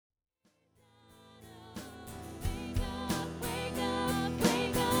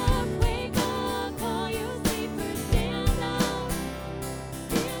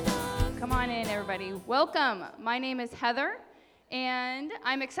everybody. Welcome. My name is Heather, and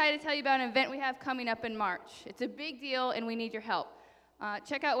I'm excited to tell you about an event we have coming up in March. It's a big deal, and we need your help.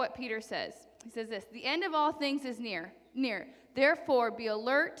 Check out what Peter says. He says this: the end of all things is near. Therefore, be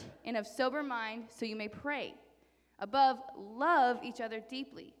alert and of sober mind, so you may pray. Above, love each other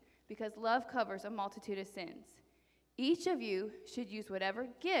deeply, because love covers a multitude of sins. Each of you should use whatever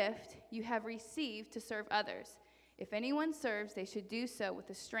gift you have received to serve others. If anyone serves, they should do so with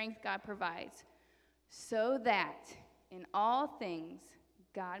the strength God provides, so that in all things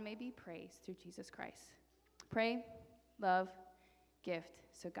God may be praised through Jesus Christ. Pray, love, gift,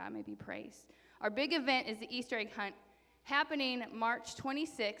 so God may be praised. Our big event is the Easter egg hunt, happening March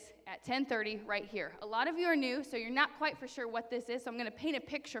 26th at 10:30 right here. A lot of you are new, so you're not quite for sure what this is, so I'm going to paint a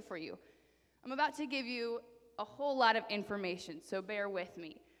picture for you. I'm about to give you a whole lot of information, so bear with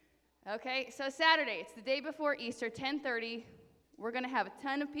me. Okay, so Saturday, it's the day before Easter, 10:30. We're going to have a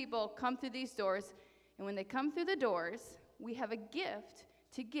ton of people come through these doors, and when they come through the doors, we have a gift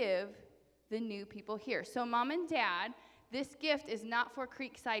to give the new people here. So mom and dad, this gift is not for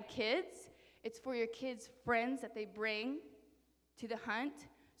Creekside kids. It's for your kids' friends that they bring to the hunt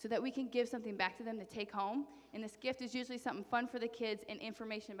so that we can give something back to them to take home. And this gift is usually something fun for the kids and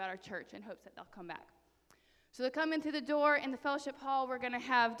information about our church in hopes that they'll come back. So they come in through the door in the fellowship hall. We're going to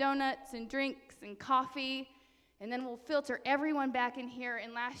have donuts and drinks and coffee, and then we'll filter everyone back in here.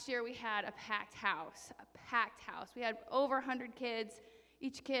 And last year we had a packed house. We had over 100 kids.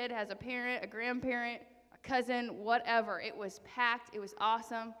 Each kid has a parent, a grandparent, a cousin, whatever. It was packed. It was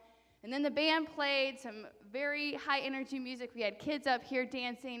awesome. And then the band played some very high-energy music. We had kids up here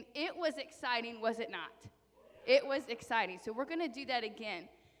dancing. It was exciting, was it not? It was exciting. So we're going to do that again.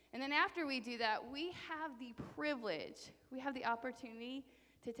 And then after we do that, we have the privilege, we have the opportunity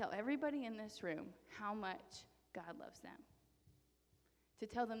to tell everybody in this room how much God loves them. To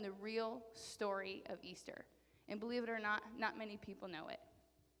tell them the real story of Easter. And believe it or not, not many people know it.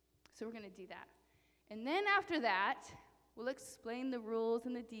 So we're going to do that. And then after that, we'll explain the rules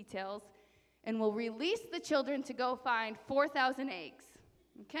and the details, and we'll release the children to go find 4,000 eggs.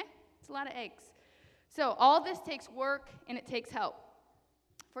 Okay? It's a lot of eggs. So all this takes work, and it takes help.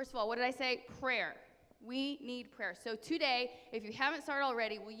 First of all, what did I say? Prayer. We need prayer. So today, if you haven't started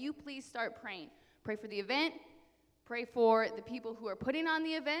already, will you please start praying? Pray for the event. Pray for the people who are putting on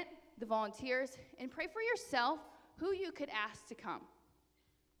the event, the volunteers, and pray for yourself who you could ask to come.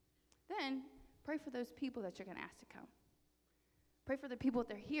 Then pray for those people that you're going to ask to come. Pray for the people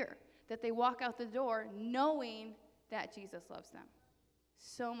that are here, that they walk out the door knowing that Jesus loves them.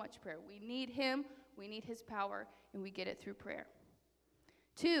 So much prayer. We need him, we need his power, and we get it through prayer.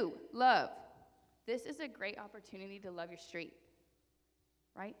 2, love. This is a great opportunity to love your street,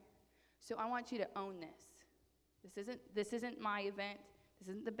 right? So I want you to own this. This isn't my event. This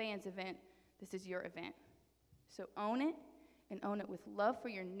isn't the band's event. This is your event. So own it, and own it with love for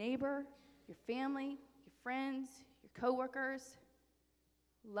your neighbor, your family, your friends, your coworkers.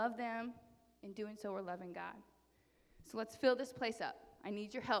 Love them. In doing so, we're loving God. So let's fill this place up. I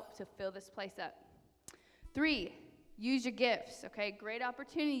need your help to fill this place up. 3, use your gifts, okay? Great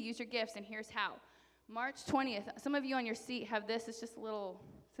opportunity, use your gifts, and here's how. March 20th, some of you on your seat have this. It's just a little,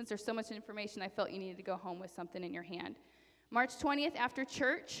 since there's so much information, I felt you needed to go home with something in your hand. March 20th after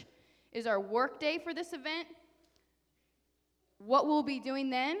church is our work day for this event. What we'll be doing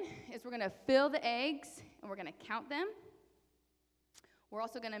then is we're going to fill the eggs, and we're going to count them. We're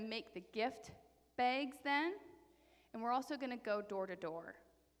also going to make the gift bags then, and we're also going to go door to door.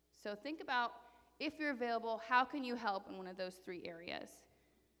 So think about, if you're available, how can you help in one of those 3 areas?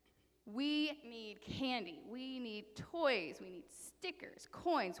 We need candy. We need toys. We need stickers,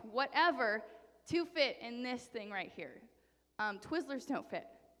 coins, whatever to fit in this thing right here. Twizzlers don't fit.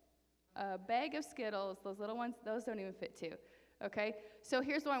 A bag of Skittles, those little ones, those don't even fit too. Okay? So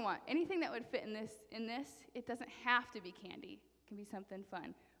here's what I want. Anything that would fit in this, it doesn't have to be candy. It can be something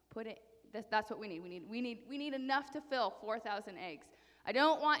fun. Put it. That's what we need. We need enough to fill 4,000 eggs. I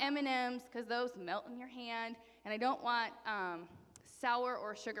don't want M&Ms because those melt in your hand, and I don't want sour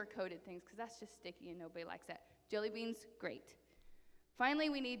or sugar-coated things because that's just sticky and nobody likes that. Jelly beans, great.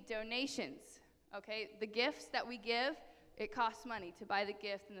 Finally, we need donations, okay? The gifts that we give, it costs money to buy the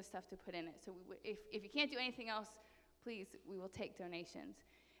gift and the stuff to put in it. So if you can't do anything else, please, we will take donations.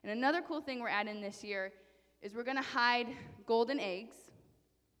 And another cool thing we're adding this year is we're going to hide golden eggs,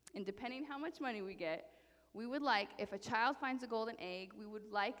 and depending how much money we get, we would like, if a child finds a golden egg, we would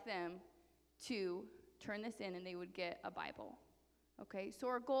like them to turn this in and they would get a Bible. Okay, so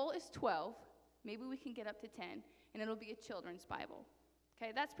our goal is 12. Maybe we can get up to 10, and it'll be a children's Bible.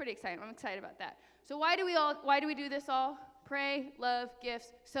 Okay, that's pretty exciting. I'm excited about that. So why do we do this all? Pray, love,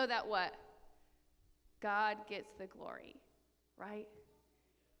 gifts, so that what? God gets the glory, right?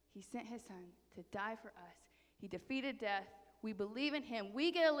 He sent his son to die for us. He defeated death. We believe in him.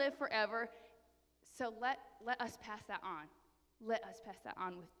 We get to live forever. So let us pass that on. Let us pass that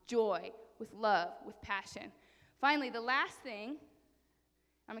on with joy, with love, with passion. Finally, the last thing,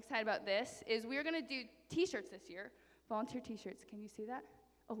 I'm excited about this, is we're going to do t-shirts this year. Volunteer t-shirts. Can you see that?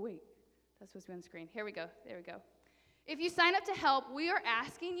 Oh, wait. That's supposed to be on the screen. Here we go. There we go. If you sign up to help, we are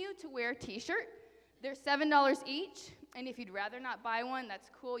asking you to wear a t-shirt. They're $7 each. And if you'd rather not buy one, that's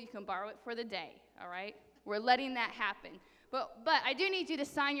cool. You can borrow it for the day, all right? We're letting that happen. But I do need you to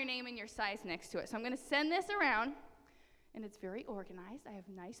sign your name and your size next to it. So I'm going to send this around, and it's very organized. I have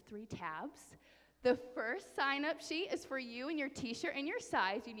nice 3 tabs. The first sign-up sheet is for you and your t-shirt and your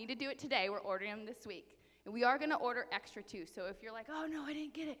size. You need to do it today. We're ordering them this week. And we are going to order extra, too. So if you're like, oh, no, I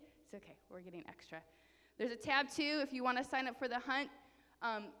didn't get it, it's okay. We're getting extra. There's a tab, too, if you want to sign up for the hunt.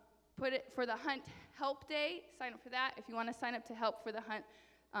 Put it for the Hunt Help Day. Sign up for that. If you want to sign up to help for the hunt,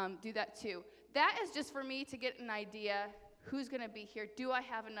 do that, too. That is just for me to get an idea who's going to be here. Do I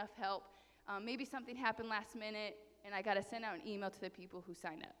have enough help? Maybe something happened last minute, and I got to send out an email to the people who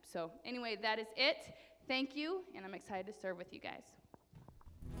signed up. So anyway, that is it. Thank you, and I'm excited to serve with you guys.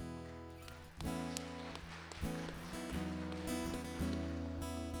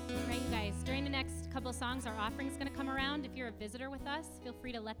 All right, you guys, during the next couple of songs, our offering's going to come around. If you're a visitor with us, feel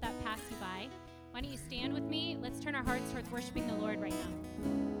free to let that pass you by. Why don't you stand with me? Let's turn our hearts towards worshiping the Lord right now.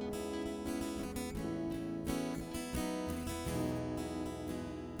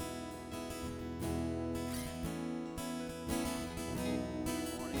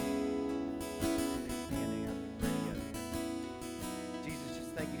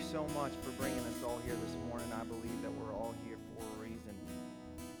 So much for bringing us all here this morning. I believe that we're all here for a reason.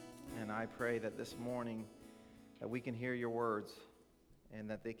 And I pray that this morning that we can hear your words and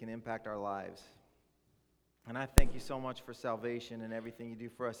that they can impact our lives. And I thank you so much for salvation and everything you do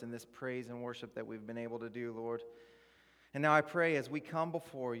for us in this praise and worship that we've been able to do, Lord. And now I pray as we come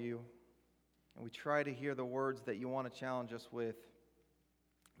before you and we try to hear the words that you want to challenge us with,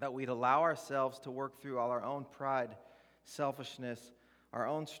 that we'd allow ourselves to work through all our own pride, selfishness, our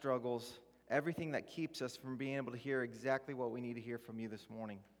own struggles, everything that keeps us from being able to hear exactly what we need to hear from you this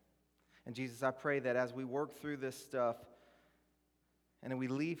morning. And Jesus, I pray that as we work through this stuff and we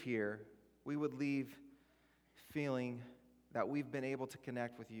leave here, we would leave feeling that we've been able to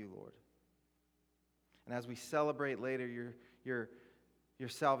connect with you, Lord. And as we celebrate later your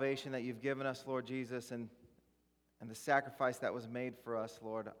salvation that you've given us, Lord Jesus, and the sacrifice that was made for us,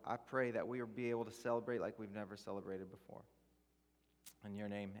 Lord, I pray that we will be able to celebrate like we've never celebrated before. In your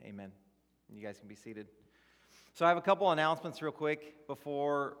name, amen. You guys can be seated. So I have a couple announcements real quick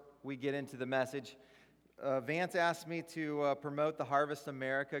before we get into the message. Vance asked me to promote the Harvest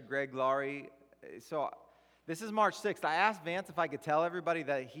America, Greg Laurie. So this is March 6th. I asked Vance if I could tell everybody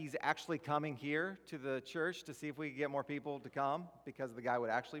that he's actually coming here to the church to see if we could get more people to come because the guy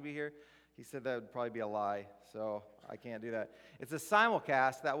would actually be here. He said that would probably be a lie, so I can't do that. It's a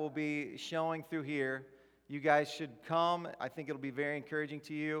simulcast that will be showing through here. You guys should come. I think it'll be very encouraging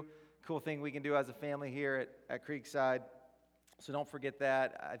to you. Cool thing we can do as a family here at Creekside. So don't forget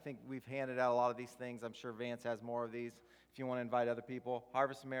that. I think we've handed out a lot of these things. I'm sure Vance has more of these if you want to invite other people.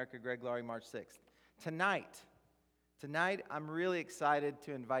 Harvest America, Greg Laurie, March 6th. Tonight, I'm really excited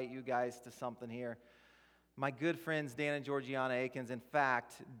to invite you guys to something here. My good friends, Dan and Georgiana Akins. In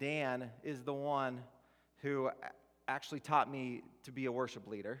fact, Dan is the one who actually taught me to be a worship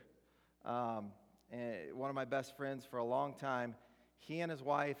leader. And one of my best friends for a long time, he and his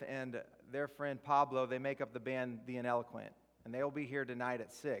wife and their friend Pablo, they make up the band The Ineloquent. And they'll be here tonight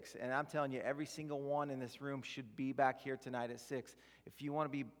at 6. And I'm telling you, every single one in this room should be back here tonight at 6. If you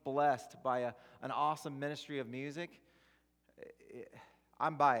want to be blessed by an awesome ministry of music,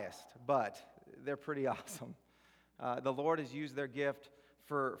 I'm biased, but they're pretty awesome. The Lord has used their gift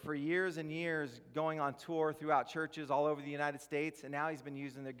for years and years, going on tour throughout churches all over the United States, and now he's been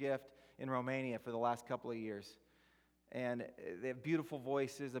using their gift in Romania for the last couple of years. And they have beautiful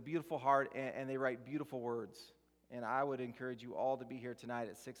voices, a beautiful heart, and they write beautiful words. And I would encourage you all to be here tonight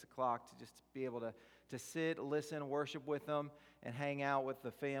at 6 o'clock to just be able to sit, listen, worship with them, and hang out with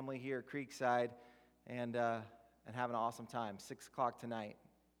the family here at Creekside and have an awesome time. 6 o'clock tonight.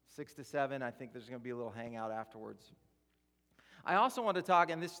 6 to 7, I think there's going to be a little hangout afterwards. I also want to talk,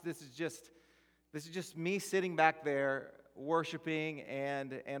 and this is just me sitting back there worshiping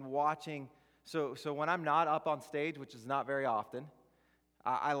and watching. So when I'm not up on stage, which is not very often,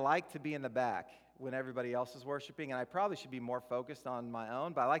 I like to be in the back when everybody else is worshiping, and I probably should be more focused on my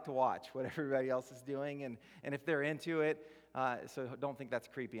own, but I like to watch what everybody else is doing, and if they're into it, so don't think that's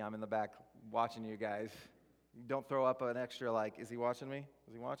creepy. I'm in the back watching you guys. Don't throw up an extra, like, is he watching me?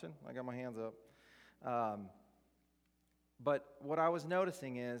 Is he watching? I got my hands up. But what I was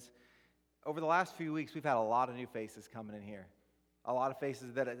noticing is, over the last few weeks, we've had a lot of new faces coming in here. A lot of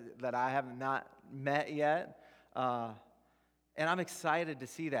faces that I have not met yet. And I'm excited to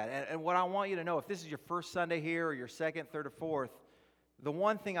see that. And what I want you to know, if this is your first Sunday here or your second, third, or fourth, the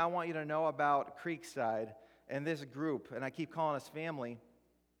one thing I want you to know about Creekside and this group, and I keep calling us family,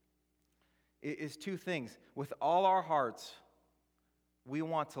 is two things. With all our hearts, we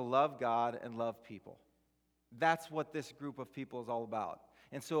want to love God and love people. That's what this group of people is all about.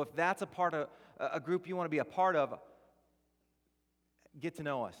 And so if that's a group you want to be a part of, get to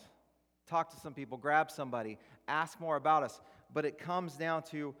know us. Talk to some people, grab somebody, ask more about us. But it comes down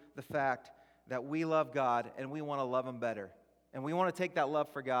to the fact that we love God and we want to love Him better. And we want to take that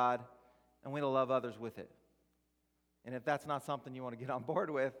love for God and we want to love others with it. And if that's not something you want to get on board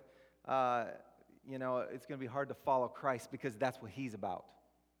with, it's going to be hard to follow Christ, because that's what He's about.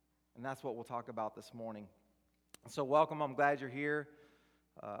 And that's what we'll talk about this morning. So welcome. I'm glad you're here.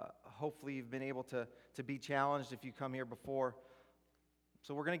 Hopefully you've been able to be challenged if you come here before.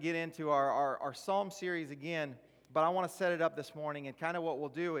 So we're going to get into our Psalm series again, but I want to set it up this morning, and kind of what we'll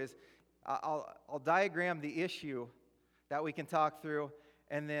do is I'll diagram the issue that we can talk through,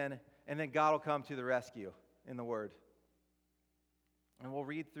 and then God will come to the rescue in the Word. And we'll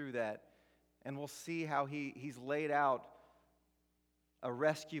read through that, and we'll see how He's laid out a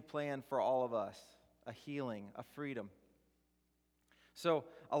rescue plan for all of us, a healing, a freedom. So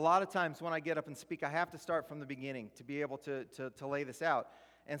a lot of times when I get up and speak, I have to start from the beginning to be able to lay this out.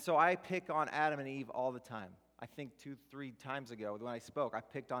 And so I pick on Adam and Eve all the time. I think 2-3 times ago when I spoke, I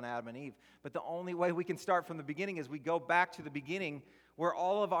picked on Adam and Eve. But the only way we can start from the beginning is we go back to the beginning where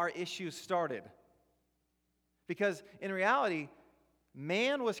all of our issues started. Because in reality,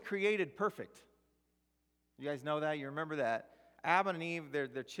 man was created perfect. You guys know that? You remember that? Adam and Eve,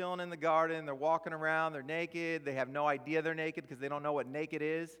 they're chilling in the garden, they're walking around, they're naked, they have no idea they're naked because they don't know what naked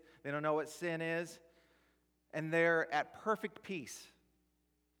is, they don't know what sin is, and they're at perfect peace.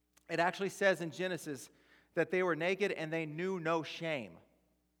 It actually says in Genesis that they were naked and they knew no shame.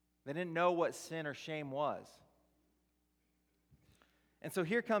 They didn't know what sin or shame was. And so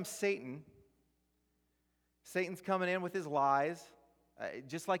here comes Satan. Satan's coming in with his lies.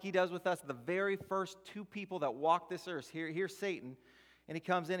 Just like he does with us, the very first two people that walk this earth. Here's Satan, and he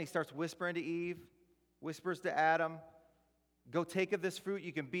comes in, he starts whispering to Eve, whispers to Adam, go take of this fruit,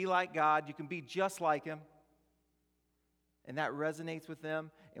 you can be like God, you can be just like Him. And that resonates with them,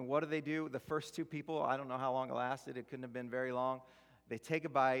 and what do? The first two people, I don't know how long it lasted, it couldn't have been very long. They take a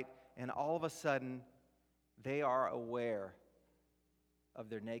bite, and all of a sudden, they are aware of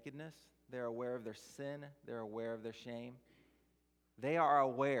their nakedness, they're aware of their sin, they're aware of their shame. They are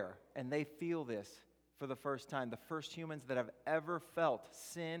aware, and they feel this for the first time. The first humans that have ever felt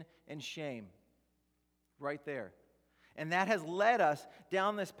sin and shame, right there. And that has led us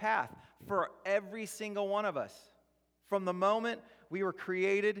down this path for every single one of us. From the moment we were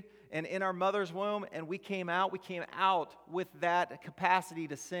created and in our mother's womb and we came out with that capacity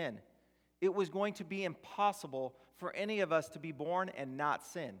to sin. It was going to be impossible for any of us to be born and not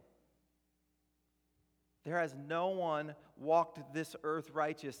sin. There has no one walked this earth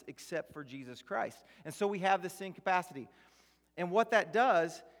righteous except for Jesus Christ. And so we have this sin capacity. And what that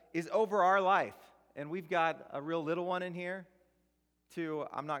does is over our life, and we've got a real little one in here,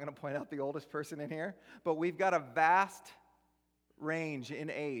 I'm not going to point out the oldest person in here, but we've got a vast range in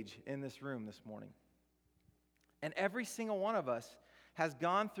age in this room this morning. And every single one of us has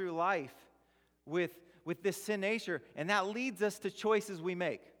gone through life with this sin nature, and that leads us to choices we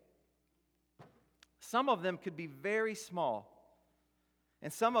make. Some of them could be very small,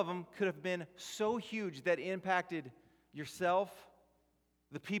 and some of them could have been so huge that it impacted yourself,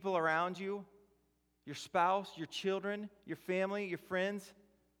 the people around you, your spouse, your children, your family, your friends.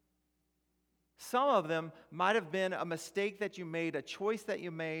 Some of them might have been a mistake that you made, a choice that you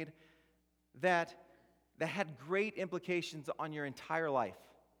made that had great implications on your entire life,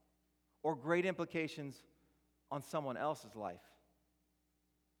 or great implications on someone else's life.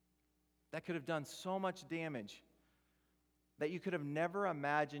 That could have done so much damage that you could have never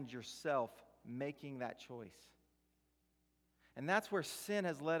imagined yourself making that choice. And that's where sin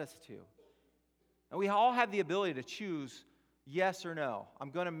has led us to. And we all have the ability to choose yes or no.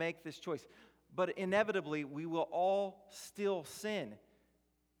 I'm going to make this choice. But inevitably, we will all still sin.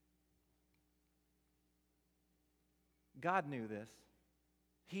 God knew this.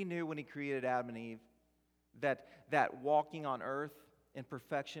 He knew when He created Adam and Eve that walking on earth in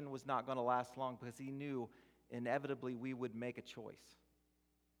perfection was not going to last long, because He knew inevitably we would make a choice.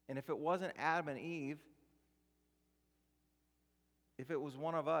 And if it wasn't Adam and Eve, if it was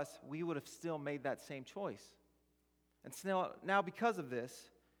one of us, we would have still made that same choice. And so now because of this,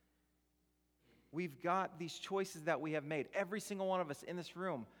 we've got these choices that we have made. Every single one of us in this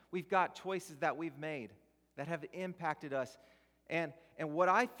room, we've got choices that we've made that have impacted us. And what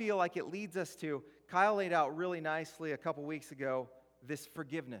I feel like it leads us to, Kyle laid out really nicely a couple weeks ago, this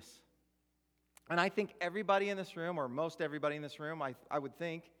forgiveness. And I think everybody in this room, or most everybody in this room, I would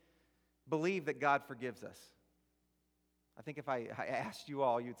think, believe that God forgives us. I think if I asked you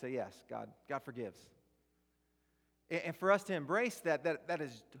all, you'd say, yes, God forgives. And for us to embrace that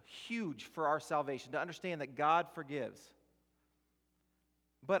is huge for our salvation, to understand that God forgives.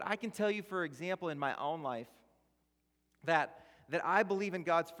 But I can tell you, for example, in my own life, that I believe in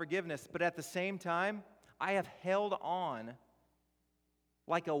God's forgiveness, but at the same time, I have held on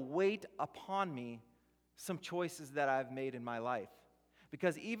like a weight upon me some choices that I've made in my life.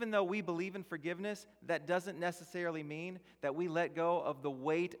 Because even though we believe in forgiveness, that doesn't necessarily mean that we let go of the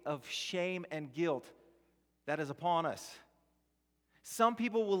weight of shame and guilt that is upon us. Some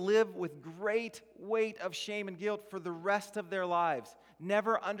people will live with great weight of shame and guilt for the rest of their lives,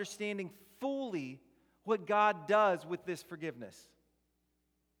 never understanding fully what God does with this forgiveness.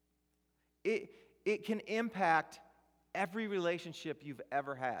 It can impact every relationship you've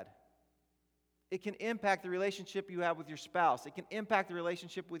ever had. It can impact the relationship you have with your spouse. It can impact the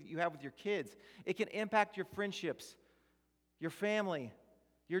relationship you have with your kids. It can impact your friendships, your family,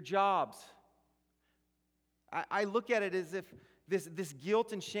 your jobs. I look at it as if this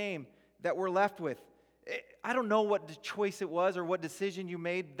guilt and shame that we're left with, I don't know what choice it was or what decision you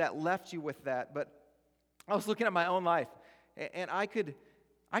made that left you with that, but I was looking at my own life, and I could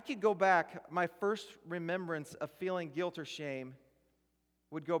go back. My first remembrance of feeling guilt or shame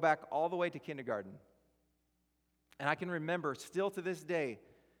would go back all the way to kindergarten. And I can remember, still to this day,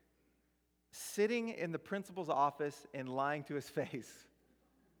 sitting in the principal's office and lying to his face.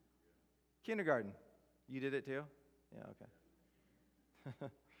 Kindergarten. You did it too? Yeah,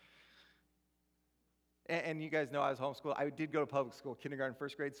 okay. and you guys know I was homeschooled. I did go to public school, kindergarten,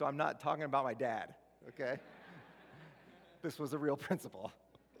 first grade, so I'm not talking about my dad, okay? This was a real principal.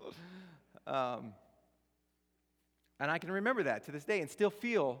 And I can remember that to this day and still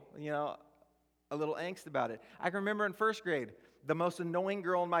feel, a little angst about it. I can remember in first grade, the most annoying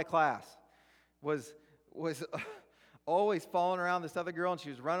girl in my class was always following around this other girl, and she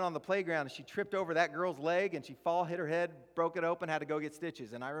was running on the playground, and she tripped over that girl's leg, and she hit her head, broke it open, had to go get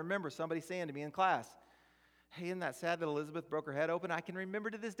stitches. And I remember somebody saying to me in class, hey, isn't that sad that Elizabeth broke her head open? I can remember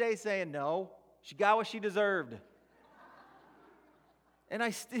to this day saying, no, she got what she deserved. And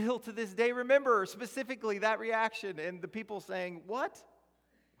I still, to this day, remember specifically that reaction and the people saying, what?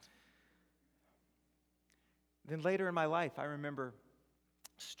 Then later in my life, I remember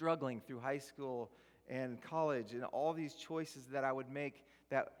struggling through high school and college and all these choices that I would make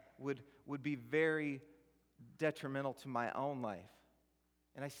that would be very detrimental to my own life.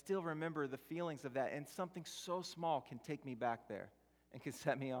 And I still remember the feelings of that. And something so small can take me back there and can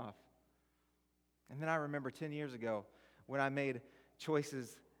set me off. And then I remember 10 years ago when I made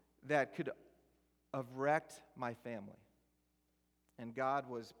choices that could have wrecked my family. And God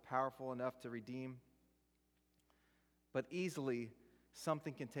was powerful enough to redeem. But easily,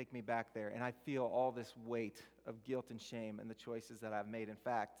 something can take me back there, and I feel all this weight of guilt and shame and the choices that I've made. In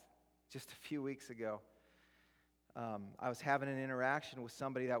fact, just a few weeks ago, I was having an interaction with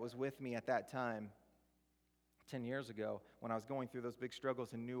somebody that was with me at that time, 10 years ago, when I was going through those big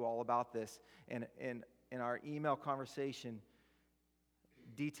struggles and knew all about this. And in our email conversation,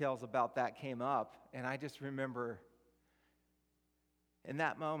 details about that came up, and I just remember in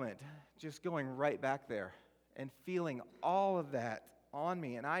that moment just going right back there and feeling all of that on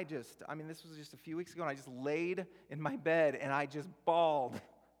me. And this was just a few weeks ago, and I just laid in my bed and I just bawled,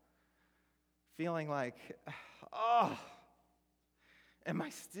 feeling like, oh, am I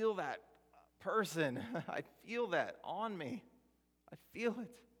still that person? I feel that on me. I feel it.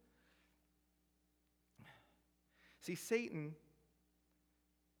 See, Satan,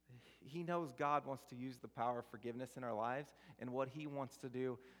 he knows God wants to use the power of forgiveness in our lives, and what he wants to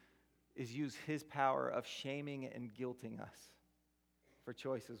do is use his power of shaming and guilting us for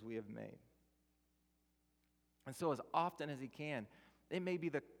choices we have made. And so as often as he can, it may be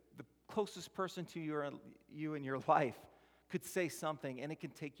the closest person to you in your life could say something, and it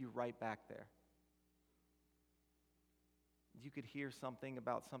can take you right back there. You could hear something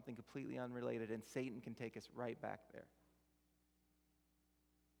about something completely unrelated, and Satan can take us right back there.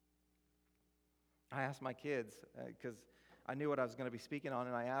 I asked my kids, because I knew what I was going to be speaking on,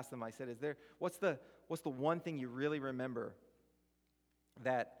 and I asked them, I said, what's the one thing you really remember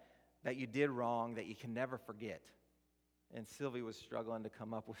that you did wrong that you can never forget. And Sylvie was struggling to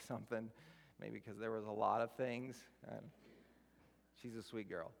come up with something, maybe because there was a lot of things. She's a sweet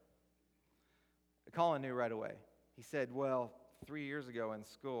girl. Colin knew right away. He said, well, 3 years ago in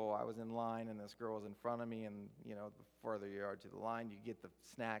school, I was in line, and this girl was in front of me, and, the further you are to the line, you get the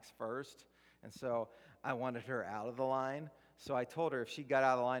snacks first. And so I wanted her out of the line. So I told her if she got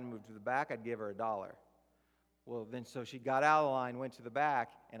out of the line and moved to the back, I'd give her $1. Well, then so she got out of the line, went to the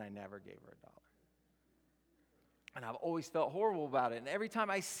back, and I never gave her $1. And I've always felt horrible about it. And every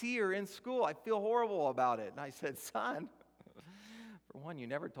time I see her in school, I feel horrible about it. And I said, son, for one, you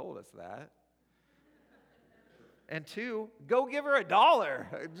never told us that. And two, go give her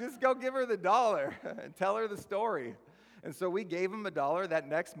 $1. Just go give her the $1 and tell her the story. And so we gave him $1 that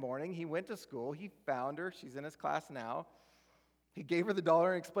next morning. He went to school. He found her. She's in his class now. He gave her the $1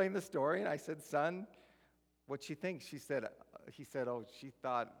 and explained the story. And I said, son, what'd she think? He said, oh, she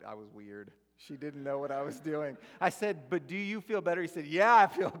thought I was weird. She didn't know what I was doing. I said, but do you feel better? He said, yeah, I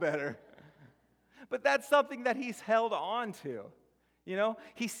feel better. But that's something that he's held on to.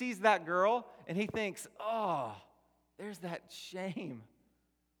 He sees that girl and he thinks, oh, there's that shame.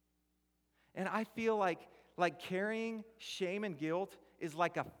 And I feel like carrying shame and guilt is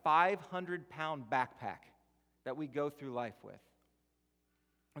like a 500-pound backpack that we go through life with.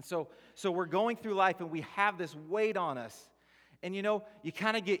 And so we're going through life and we have this weight on us. And you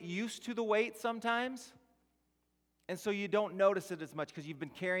kind of get used to the weight sometimes. And so you don't notice it as much because you've been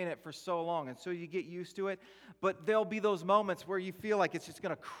carrying it for so long. And so you get used to it. But there'll be those moments where you feel like it's just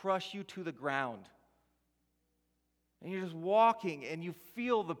going to crush you to the ground. And you're just walking and you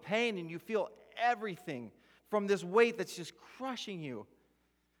feel the pain and you feel everything from this weight that's just crushing you.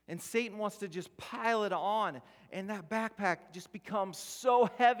 And Satan wants to just pile it on. And that backpack just becomes so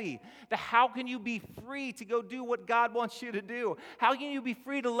heavy that how can you be free to go do what God wants you to do? How can you be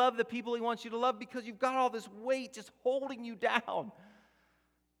free to love the people He wants you to love? Because you've got all this weight just holding you down.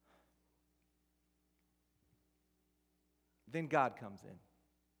 Then God comes in.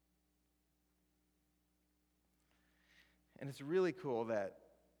 And it's really cool that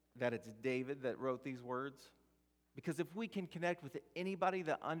it's David that wrote these words. Because if we can connect with anybody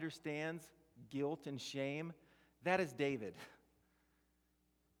that understands guilt and shame, that is David.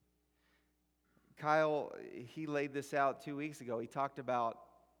 Kyle, he laid this out 2 weeks ago. He talked about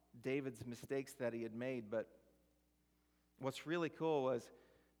David's mistakes that he had made. But what's really cool was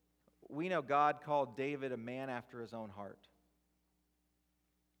we know God called David a man after his own heart.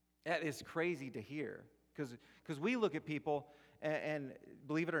 That is crazy to hear. Because we look at people, and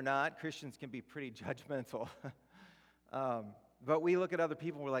believe it or not, Christians can be pretty judgmental. But we look at other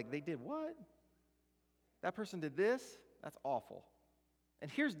people and we're like, they did what? That person did this? That's awful.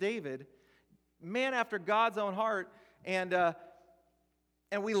 And here's David, man after God's own heart, and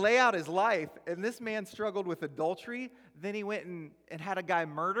we lay out his life, and this man struggled with adultery. Then he went and had a guy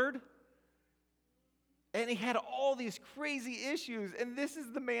murdered. And he had all these crazy issues, and this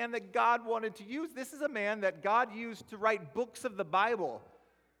is the man that God wanted to use. This is a man that God used to write books of the Bible.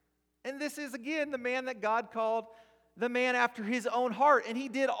 And this is, again, the man that God called the man after his own heart, and he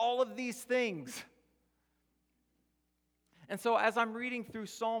did all of these things. And so as I'm reading through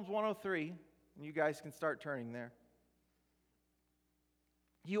Psalms 103, and you guys can start turning there,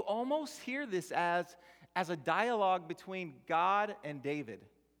 you almost hear this as a dialogue between God and David.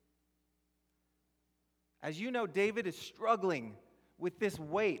 As you know, David is struggling with this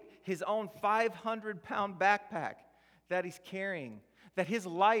weight, his own 500-pound backpack that he's carrying, that his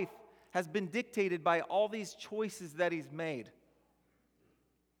life has been dictated by all these choices that he's made.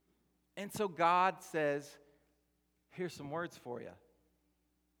 And so God says, here's some words for you.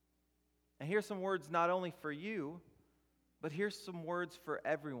 And here's some words not only for you, but here's some words for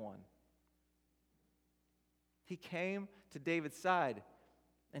everyone. He came to David's side,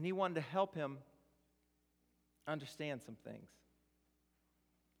 and he wanted to help him understand some things.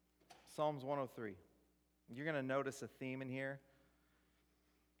 Psalms 103. You're going to notice a theme in here,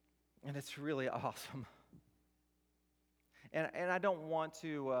 and it's really awesome. And I don't want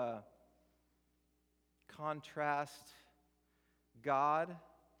to contrast God.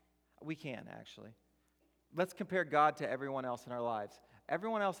 We can, actually. Let's compare God to everyone else in our lives.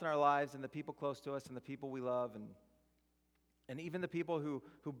 Everyone else in our lives, and the people close to us, and the people we love, and even the people who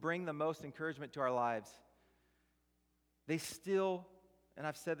bring the most encouragement to our lives, they still, and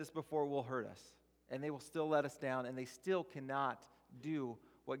I've said this before, will hurt us. And they will still let us down, and they still cannot do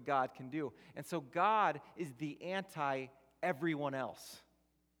what God can do. And so God is the anti-everyone else.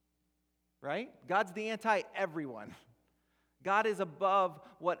 Right? God's the anti-everyone. God is above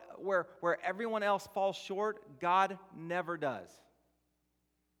where everyone else falls short. God never does.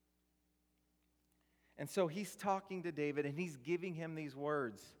 And so he's talking to David, and he's giving him these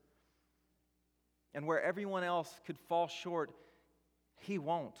words. And where everyone else could fall short, he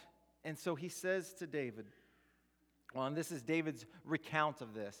won't. And so he says to David, well, and this is David's recount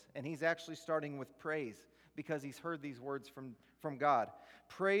of this, and he's actually starting with praise because he's heard these words from God.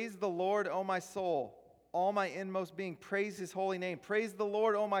 Praise the Lord, O my soul, all my inmost being. Praise his holy name. Praise the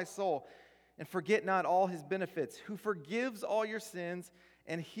Lord, O my soul, and forget not all his benefits, who forgives all your sins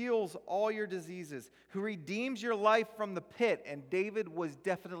and heals all your diseases, who redeems your life from the pit, and David was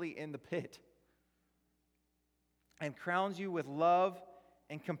definitely in the pit, and crowns you with love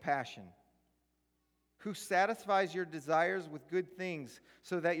and compassion, who satisfies your desires with good things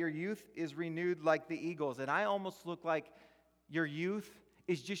so that your youth is renewed like the eagles. And I almost look like your youth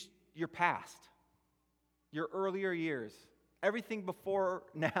is just your past, your earlier years, everything before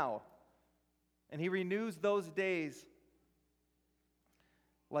now. And he renews those days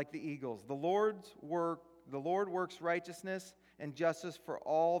like the eagles. The Lord works righteousness and justice for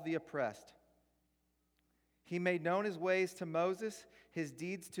all the oppressed. He made known his ways to Moses, his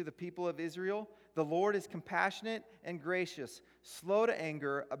deeds to the people of Israel. The Lord is compassionate and gracious, slow to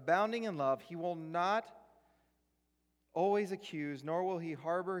anger, abounding in love. He will not always accuse, nor will he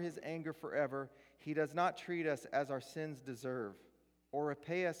harbor his anger forever. He does not treat us as our sins deserve, or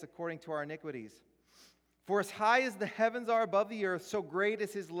repay us according to our iniquities. For as high as the heavens are above the earth, so great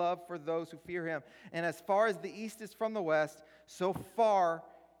is his love for those who fear him. And as far as the east is from the west, so far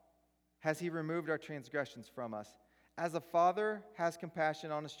has he removed our transgressions from us. As a father has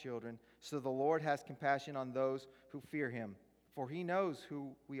compassion on his children, so the Lord has compassion on those who fear him. For he knows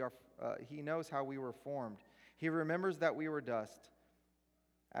who we are. He knows how we were formed. He remembers that we were dust.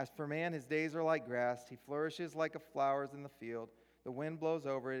 As for man, his days are like grass. He flourishes like a flowers in the field. The wind blows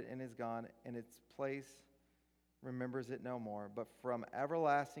over it and is gone, and its place remembers it no more. But from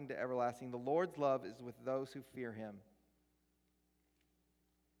everlasting to everlasting, the Lord's love is with those who fear him.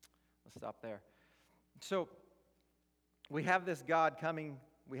 Let's stop there. So, we have this God coming,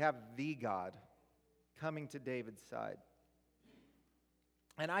 we have the God coming to David's side.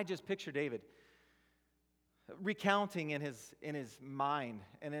 And I just picture David recounting in his mind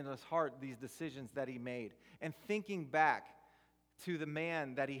and in his heart these decisions that he made, and thinking back to the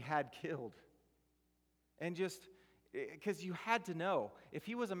man that he had killed. And just, because you had to know, if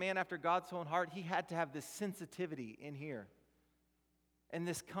he was a man after God's own heart, he had to have this sensitivity in here and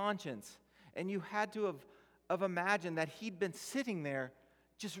this conscience. And you had to have imagined that he'd been sitting there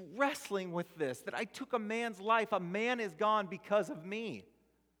just wrestling with this, that I took a man's life, a man is gone because of me.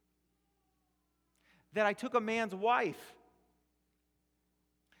 That I took a man's wife.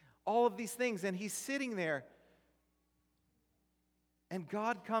 All of these things, and he's sitting there, and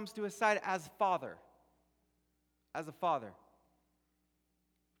God comes to his side as Father. As a father.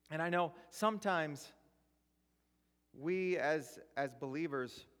 And I know sometimes we as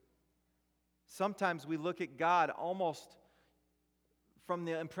believers, sometimes we look at God almost from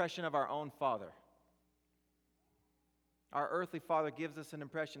the impression of our own father. Our earthly father gives us an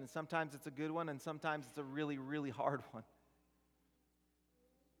impression, and sometimes it's a good one, and sometimes it's a really, really hard one.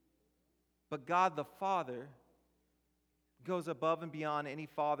 But God the Father goes above and beyond any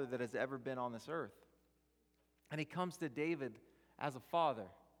father that has ever been on this earth. And he comes to David as a father.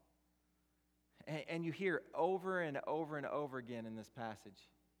 And you hear over and over and over again in this passage,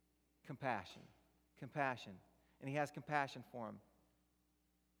 compassion, compassion. And he has compassion for him.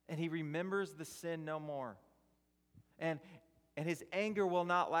 And he remembers the sin no more. And his anger will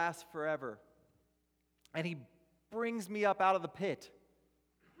not last forever. And he brings me up out of the pit.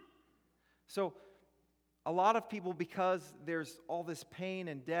 So a lot of people, because there's all this pain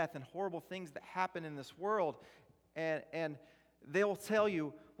and death and horrible things that happen in this world, and they'll tell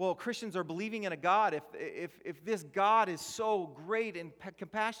you, well, Christians are believing in a God. If this God is so great and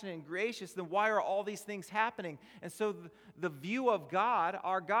compassionate and gracious, then why are all these things happening? And so the view of God,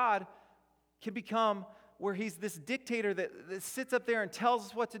 our God, can become where he's this dictator that sits up there and tells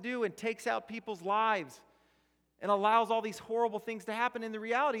us what to do and takes out people's lives and allows all these horrible things to happen. And the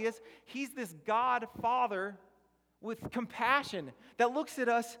reality is, he's this God Father with compassion that looks at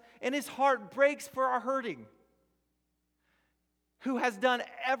us and his heart breaks for our hurting, who has done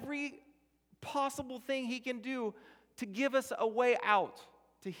every possible thing he can do to give us a way out,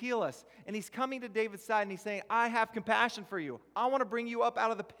 to heal us. And he's coming to David's side and he's saying, I have compassion for you. I want to bring you up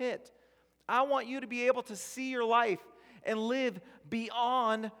out of the pit. I want you to be able to see your life and live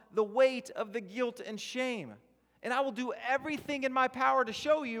beyond the weight of the guilt and shame. And I will do everything in my power to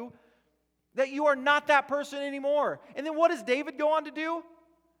show you that you are not that person anymore. And then what does David go on to do?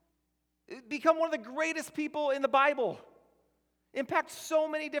 Become one of the greatest people in the Bible. Impact so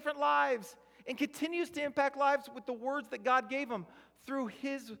many different lives. and continues to impact lives with the words that God gave him through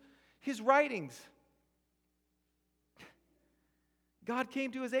his writings. God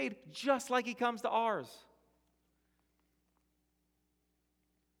came to his aid just like he comes to ours.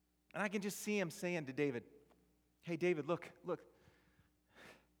 And I can just see him saying to David, hey, David, look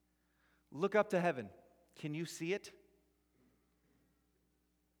up to heaven. Can you see it?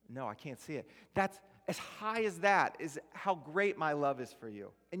 No, I can't see it. That's as high as that is how great my love is for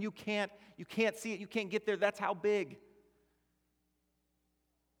you. And you can't see it. You can't get there. That's how big.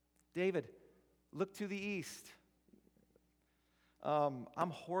 David, look to the east. I'm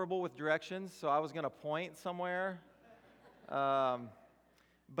horrible with directions, so I was going to point somewhere.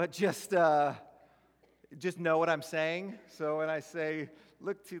 But just know what I'm saying. So when I say,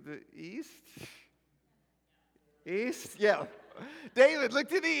 look to the east. East? Yeah. David, look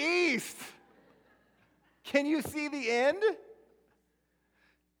to the east. Can you see the end?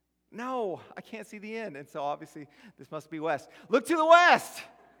 No, I can't see the end. And so obviously, this must be west. Look to the west.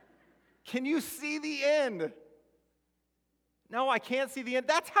 Can you see the end? No, I can't see the end.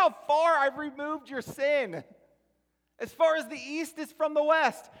 That's how far I've removed your sin. As far as the east is from the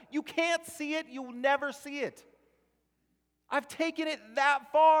west. You can't see it. You'll never see it. I've taken it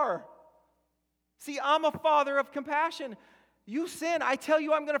that far. See, I'm a father of compassion. You sin, I tell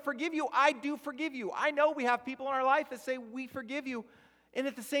you I'm going to forgive you. I do forgive you. I know we have people in our life that say we forgive you. And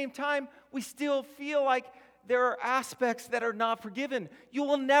at the same time, we still feel like there are aspects that are not forgiven. You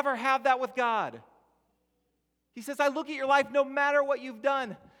will never have that with God. He says, I look at your life no matter what you've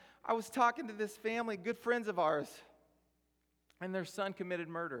done. I was talking to this family, good friends of ours, and their son committed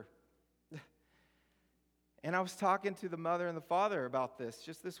murder. And I was talking to the mother and the father about this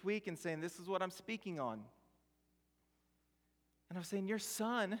just this week and saying, this is what I'm speaking on. And I was saying, your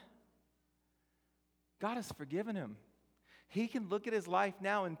son, God has forgiven him. He can look at his life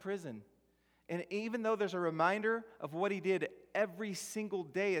now in prison. And even though there's a reminder of what he did every single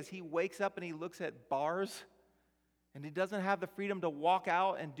day as he wakes up and he looks at bars, and he doesn't have the freedom to walk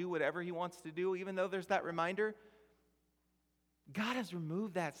out and do whatever he wants to do, even though there's that reminder, God has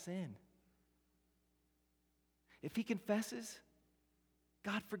removed that sin. If he confesses,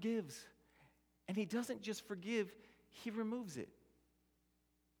 God forgives. And he doesn't just forgive, he removes it.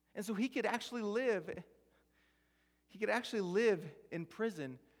 And so he could actually live in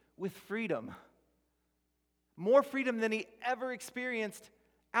prison with freedom. More freedom than he ever experienced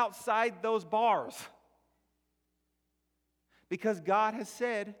outside those bars. Because God has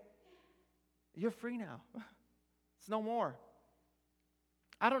said, you're free now. It's no more.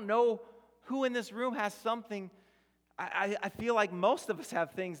 I don't know who in this room has something. I feel like most of us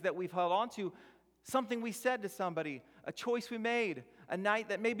have things that we've held on to. Something we said to somebody, a choice we made, a night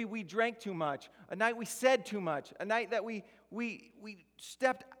that maybe we drank too much, a night we said too much, a night that we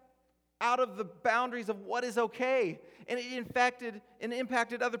stepped out of the boundaries of what is okay, and it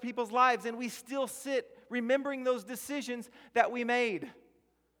impacted other people's lives, and we still sit remembering those decisions that we made.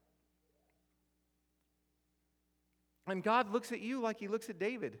 And God looks at you like he looks at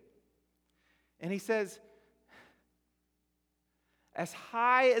David, and he says, as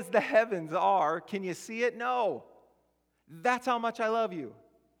high as the heavens are, can you see it? No. That's how much I love you.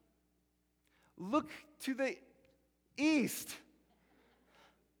 Look to the east.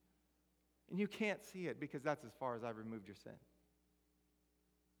 And you can't see it because that's as far as I've removed your sin.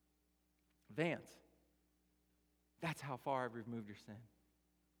 Vance, that's how far I've removed your sin.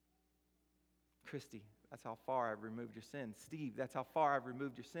 Christy, that's how far I've removed your sin. Steve, that's how far I've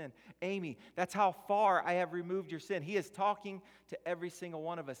removed your sin. Amy, that's how far I have removed your sin. He is talking to every single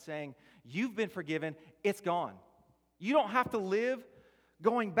one of us saying, you've been forgiven, it's gone. You don't have to live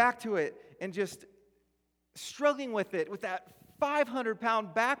going back to it and just struggling with it, with that 500-pound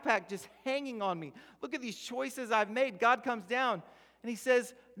backpack just hanging on me. Look at these choices I've made. God comes down and he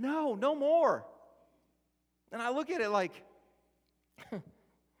says, no more. And I look at it like,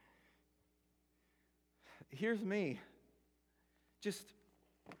 here's me, just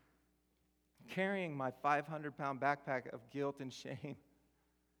carrying my 500-pound backpack of guilt and shame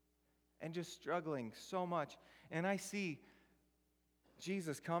and just struggling so much. And I see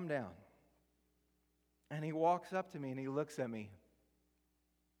Jesus come down. And he walks up to me and he looks at me.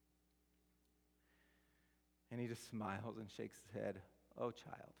 And he just smiles and shakes his head. Oh,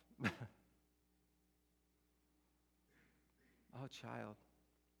 child. Oh, child.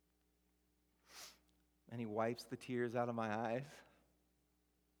 And he wipes the tears out of my eyes.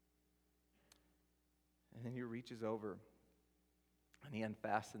 And then he reaches over and he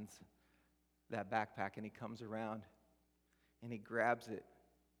unfastens that backpack and he comes around and he grabs it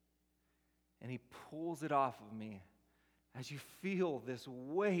and he pulls it off of me as you feel this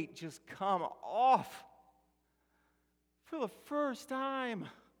weight just come off for the first time.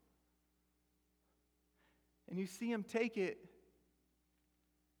 And you see him take it,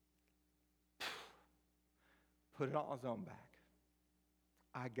 put it on his own back.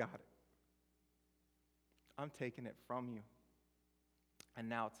 I got it. I'm taking it from you. And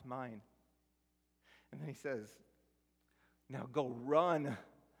now it's mine. And then he says, now go run,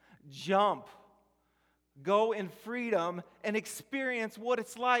 jump, go in freedom and experience what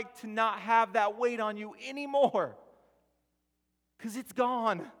it's like to not have that weight on you anymore. Because it's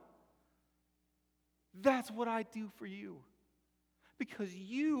gone. That's what I do for you. Because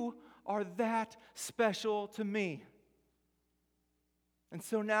you are that special to me. And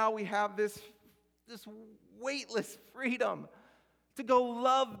so now we have this weightless freedom to go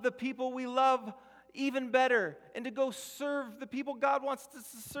love the people we love even better, and to go serve the people God wants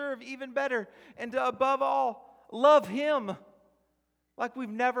us to serve even better, and to, above all, love Him like we've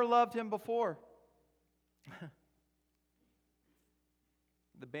never loved Him before.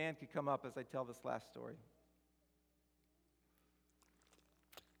 The band could come up as I tell this last story.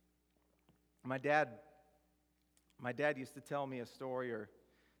 My dad used to tell me a story, or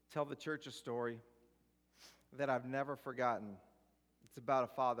tell the church a story that I've never forgotten. It's about a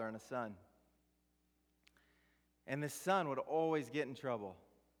father and a son. And this son would always get in trouble,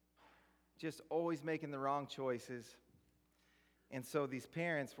 just always making the wrong choices. And so these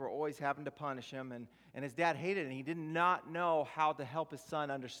parents were always having to punish him, and his dad hated it, and he did not know how to help his son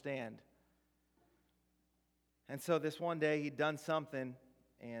understand. And so this one day, he'd done something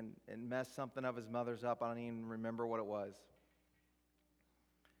and messed something of his mother's up. I don't even remember what it was.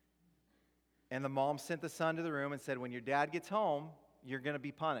 And the mom sent the son to the room and said, when your dad gets home, you're going to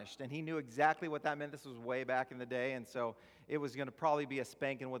be punished. And he knew exactly what that meant. This was way back in the day, and so it was going to probably be a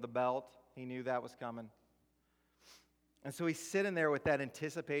spanking with a belt. He knew that was coming. And so he's sitting there with that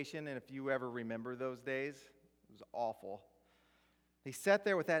anticipation, and if you ever remember those days, it was awful. He sat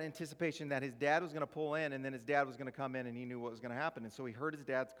there with that anticipation that his dad was going to pull in, and then his dad was going to come in, and he knew what was going to happen. And so he heard his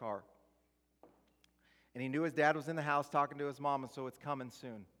dad's car. And he knew his dad was in the house talking to his mom, and so it's coming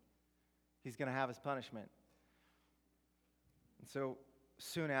soon. He's going to have his punishment. And so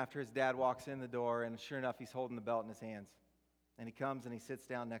soon after, his dad walks in the door, and sure enough, he's holding the belt in his hands. And he comes and he sits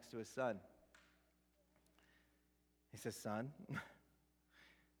down next to his son. He says, son,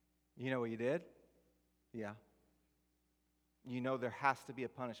 you know what you did? Yeah. You know there has to be a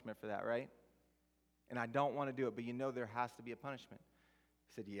punishment for that, right? And I don't want to do it, but you know there has to be a punishment.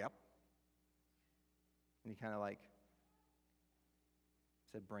 He said, yep. And he kind of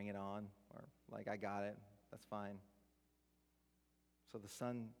said, bring it on, or I got it, that's fine. So the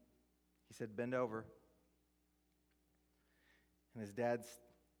son, he said, bend over. And his dad's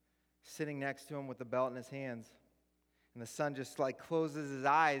sitting next to him with the belt in his hands. And the son just closes his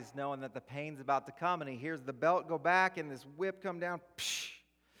eyes, knowing that the pain's about to come. And he hears the belt go back and this whip come down. Psh,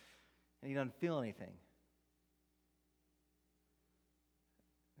 and he doesn't feel anything.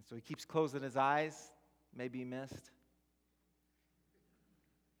 And so he keeps closing his eyes. Maybe he missed.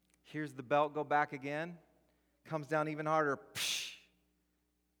 Hears the belt go back again. Comes down even harder. Psh,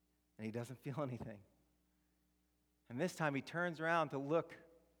 and he doesn't feel anything. And this time he turns around to look.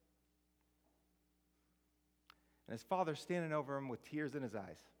 And his father's standing over him with tears in his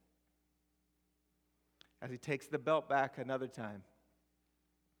eyes as he takes the belt back another time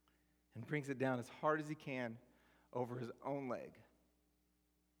and brings it down as hard as he can over his own leg.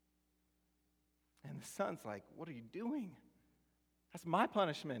 And the son's like, what are you doing? That's my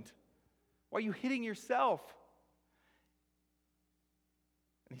punishment. Why are you hitting yourself?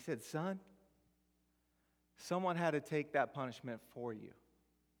 And he said, son, someone had to take that punishment for you.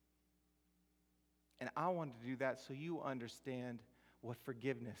 And I wanted to do that so you understand what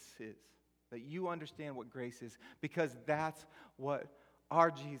forgiveness is, that you understand what grace is, because that's what our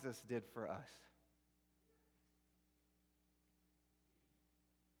Jesus did for us.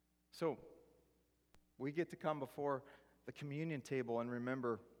 So, we get to come before the communion table and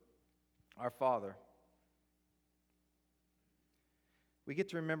remember our Father. We get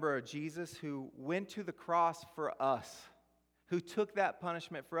to remember a Jesus who went to the cross for us, who took that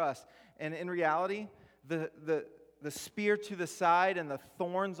punishment for us. And in reality, the spear to the side and the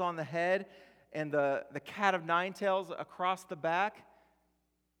thorns on the head and the cat of nine tails across the back,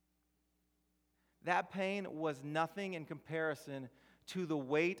 that pain was nothing in comparison to the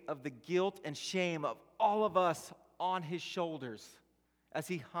weight of the guilt and shame of all of us on his shoulders as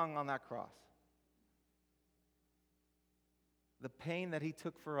he hung on that cross. The pain that he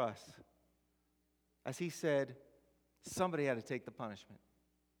took for us, as he said, somebody had to take the punishment.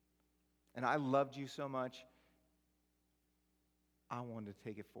 And I loved you so much, I wanted to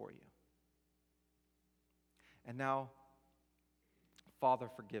take it for you. And now, Father,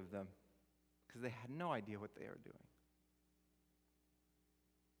 forgive them, because they had no idea what they were doing.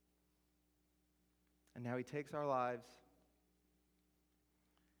 And now he takes our lives,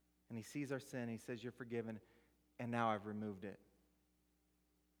 and he sees our sin. He says, you're forgiven, and now I've removed it.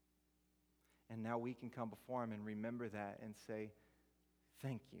 And now we can come before him and remember that and say,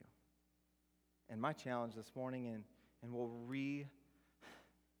 thank you. And my challenge this morning, and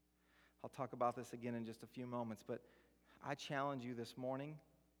I'll talk about this again in just a few moments, but I challenge you this morning,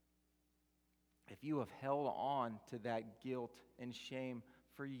 if you have held on to that guilt and shame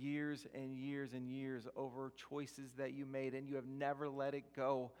for years and years and years over choices that you made and you have never let it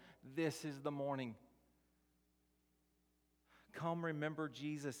go, this is the morning. Come remember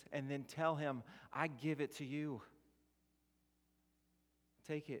Jesus and then tell him, I give it to you.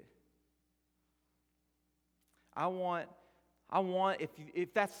 Take it. I want,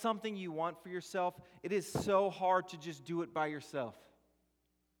 if that's something you want for yourself, it is so hard to just do it by yourself.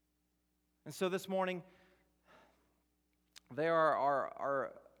 And so this morning, there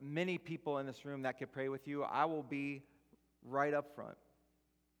are many people in this room that can pray with you. I will be right up front.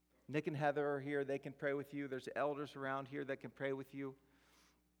 Nick and Heather are here. They can pray with you. There's elders around here that can pray with you.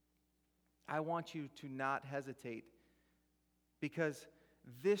 I want you to not hesitate, because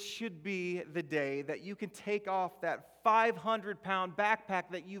this should be the day that you can take off that 500-pound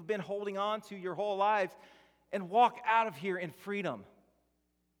backpack that you've been holding on to your whole lives and walk out of here in freedom.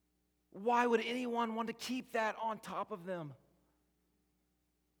 Why would anyone want to keep that on top of them?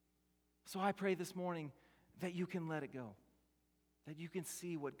 So I pray this morning that you can let it go, that you can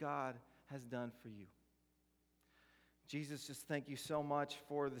see what God has done for you. Jesus, just thank you so much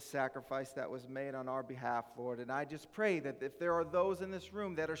for the sacrifice that was made on our behalf, Lord. And I just pray that if there are those in this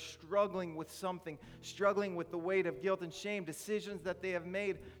room that are struggling with something, struggling with the weight of guilt and shame, decisions that they have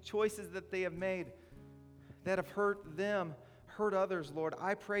made, choices that they have made that have hurt them, hurt others, Lord,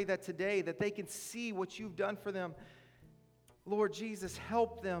 I pray that today that they can see what you've done for them. Lord Jesus,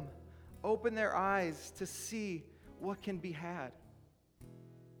 help them. Open their eyes to see what can be had.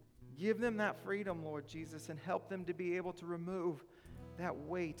 Give them that freedom, Lord Jesus, and help them to be able to remove that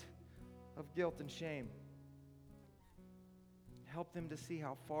weight of guilt and shame. Help them to see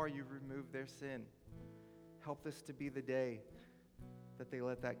how far you've removed their sin. Help this to be the day that they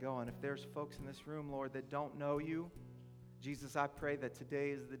let that go. And if there's folks in this room, Lord, that don't know you, Jesus, I pray that today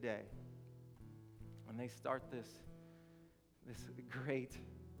is the day when they start this great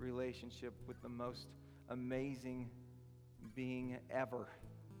relationship with the most amazing being ever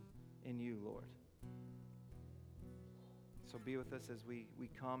in you, Lord. So be with us as we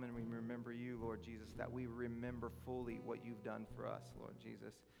come and we remember you, Lord Jesus, that we remember fully what you've done for us, Lord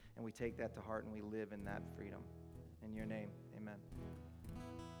Jesus, and we take that to heart and we live in that freedom. In your name, amen.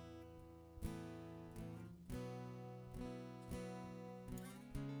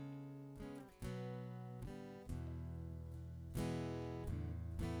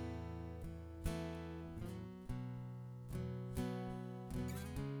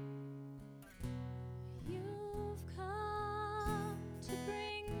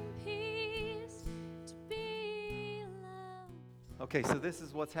 Okay, so this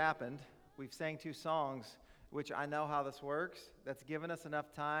is what's happened. We've sang 2 songs, which I know how this works. That's given us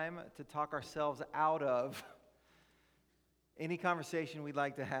enough time to talk ourselves out of any conversation we'd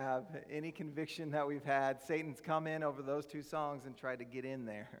like to have, any conviction that we've had. Satan's come in over those 2 songs and tried to get in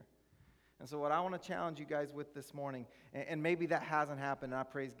there. And so what I want to challenge you guys with this morning, and maybe that hasn't happened, and I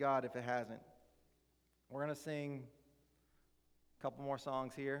praise God if it hasn't. We're going to sing a couple more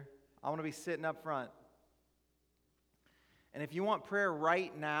songs here. I want to be sitting up front. And if you want prayer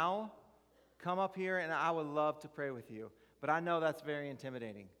right now, come up here and I would love to pray with you. But I know that's very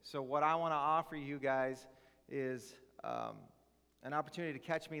intimidating. So what I want to offer you guys is an opportunity to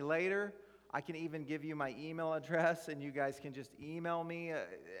catch me later. I can even give you my email address and you guys can just email me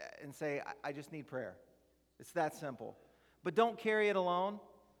and say, I just need prayer. It's that simple. But don't carry it alone.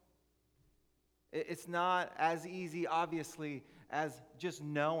 It's not as easy, obviously, as just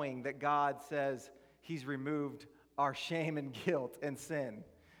knowing that God says He's removed our shame and guilt and sin.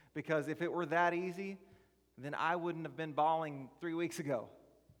 Because if it were that easy, then I wouldn't have been bawling 3 weeks ago.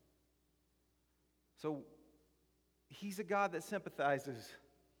 So He's a God that sympathizes.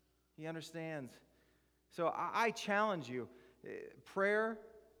 He understands. So I challenge you. Prayer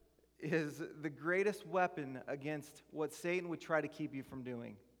is the greatest weapon against what Satan would try to keep you from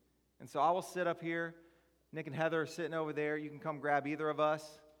doing. And so I will sit up here. Nick and Heather are sitting over there. You can come grab either of us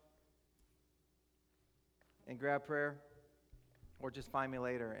and grab prayer, or just find me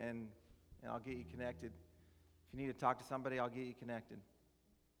later and I'll get you connected. If you need to talk to somebody, I'll get you connected.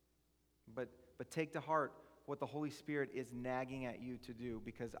 But take to heart what the Holy Spirit is nagging at you to do,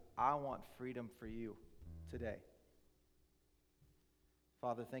 because I want freedom for you today.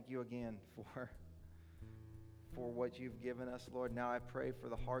 Father, thank you again for what you've given us, Lord. Now I pray for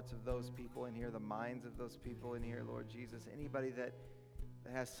the hearts of those people in here, the minds of those people in here, Lord Jesus. Anybody that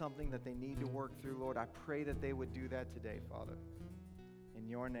has something that they need to work through, Lord, I pray that they would do that today, Father. In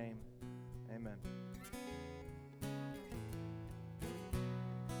your name, amen.